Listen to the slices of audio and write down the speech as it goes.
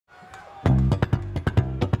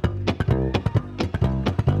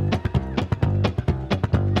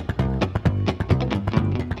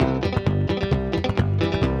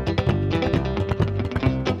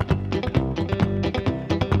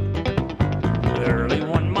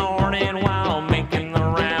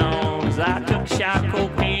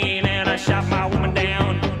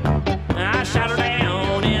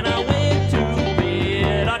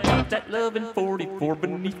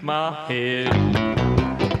my head.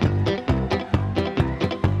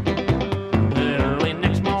 Early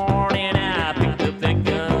next morning, I picked up that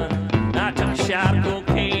gun. I took a shot of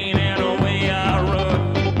cocaine and away I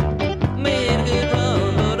run. Made a good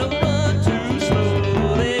run, but I run too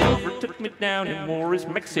slow. They overtook me down in Juarez,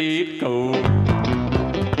 Mexico.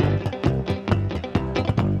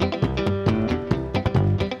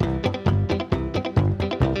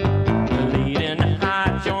 Leading a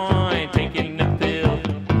high joint, taking the pill.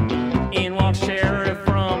 In walks Sheriff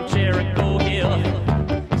from Jericho Hill.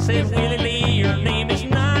 Says, Willy Lee, your name is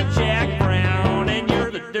not Jack Brown, and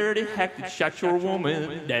you're the dirty hack that shot your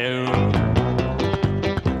woman down.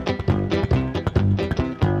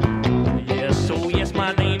 Yes, oh yes,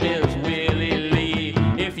 my name is Willy Lee.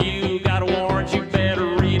 If you got a warrant, you better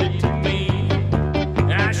read it to me.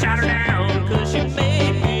 I shot her down 'cause she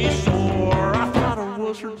made me sore. I thought I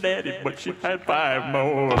was her daddy, but she had 5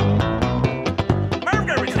 more.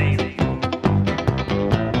 Murder scene.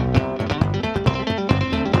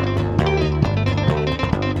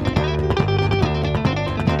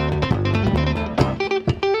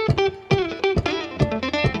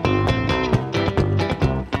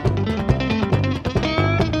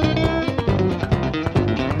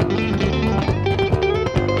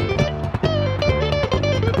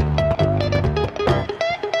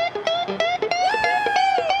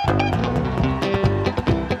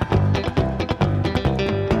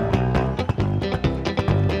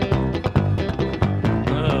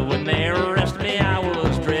 When they arrested me, I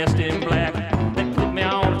was dressed in black. They put me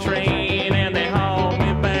on a train and they hauled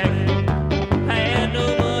me back. I had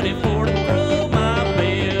no money for to throw my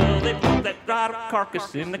bill. They put that dried up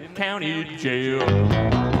carcass in the county jail.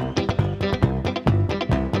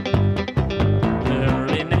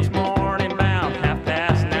 Early next morning, about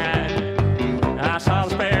 9:30, I saw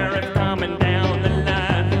the sheriff coming down the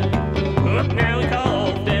line. Look, now he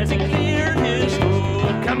called as he cleared his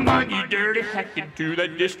throat. Come on, you dirty hack, into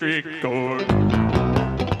that district court.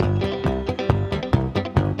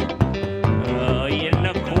 In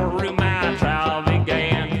the courtroom, my trial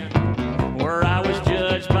began, where I was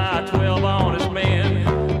judged by 12 honest men.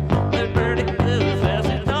 The verdict was as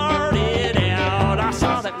it started out. I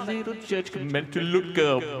saw that little judge come to look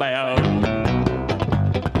about.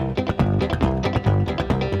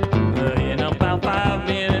 In about 5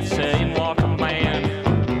 minutes, in walked a man,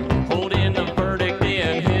 holding the verdict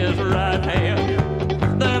in his right hand.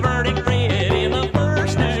 The verdict read in the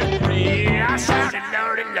first degree. I shouted,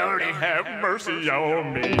 Lordy, Lordy, have mercy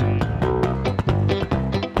on me.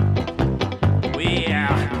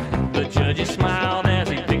 Well, the judge smiled as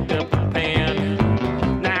he picked up the pen.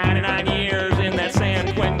 99 years in that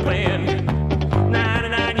San Quentin clan.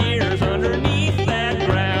 99 years underneath that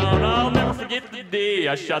ground. I'll never forget the day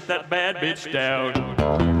I shot that bad bitch down.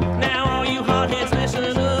 Now all you hotheads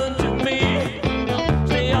listen up.